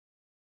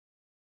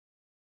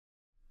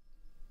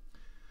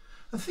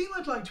The theme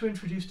I'd like to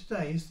introduce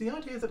today is the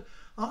idea that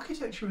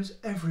architecture is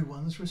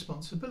everyone's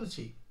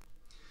responsibility.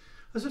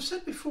 As I've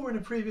said before in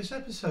a previous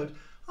episode,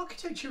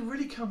 architecture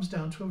really comes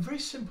down to a very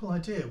simple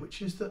idea,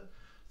 which is that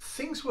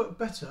things work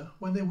better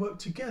when they work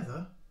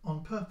together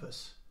on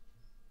purpose.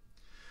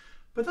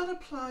 But that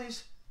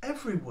applies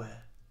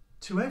everywhere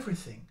to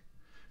everything,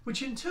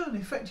 which in turn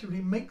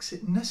effectively makes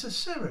it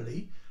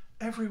necessarily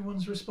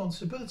everyone's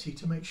responsibility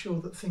to make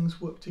sure that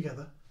things work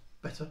together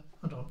better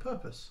and on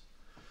purpose.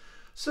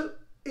 So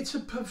it's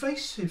a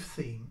pervasive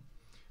theme,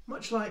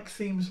 much like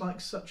themes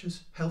such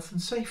as health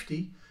and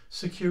safety,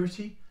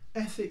 security,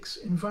 ethics,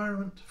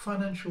 environment,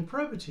 financial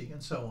probity,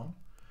 and so on,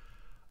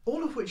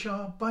 all of which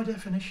are, by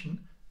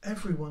definition,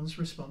 everyone's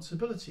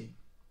responsibility.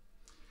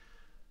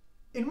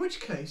 In which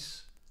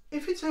case,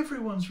 if it's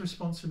everyone's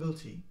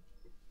responsibility,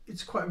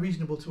 it's quite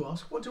reasonable to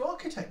ask, what do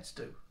architects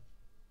do?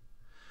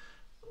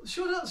 The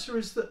short answer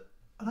is that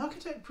an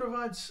architect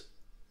provides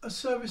a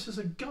service as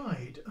a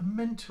guide, a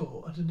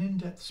mentor, and an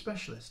in-depth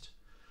specialist.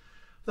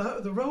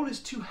 The role is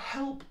to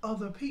help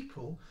other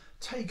people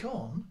take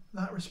on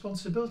that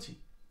responsibility.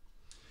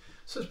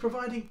 So it's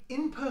providing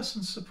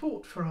in-person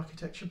support for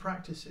architecture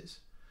practices.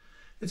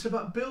 It's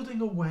about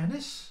building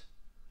awareness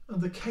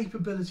and the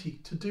capability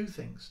to do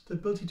things, the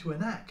ability to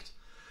enact,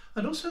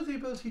 and also the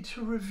ability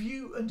to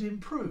review and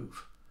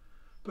improve.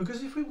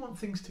 Because if we want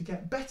things to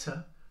get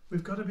better,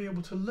 we've got to be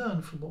able to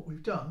learn from what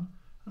we've done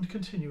and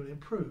continually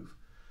improve.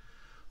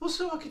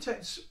 Also,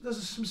 architects,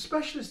 there's some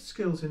specialist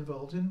skills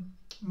involved in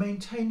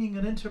maintaining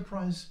an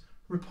enterprise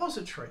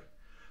repository,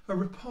 a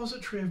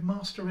repository of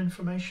master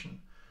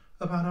information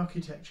about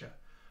architecture,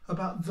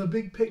 about the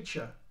big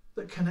picture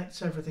that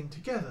connects everything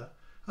together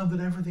and that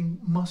everything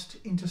must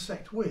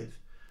intersect with.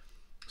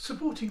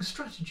 Supporting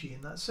strategy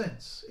in that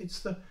sense. It's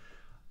the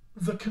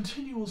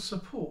continual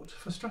support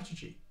for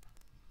strategy.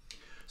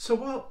 So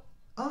while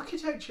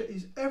architecture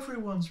is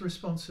everyone's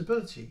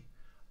responsibility,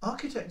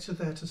 architects are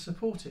there to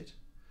support it.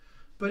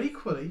 But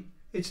equally,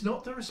 it's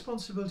not the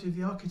responsibility of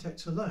the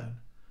architects alone.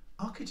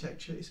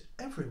 Architecture is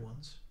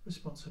everyone's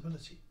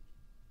responsibility.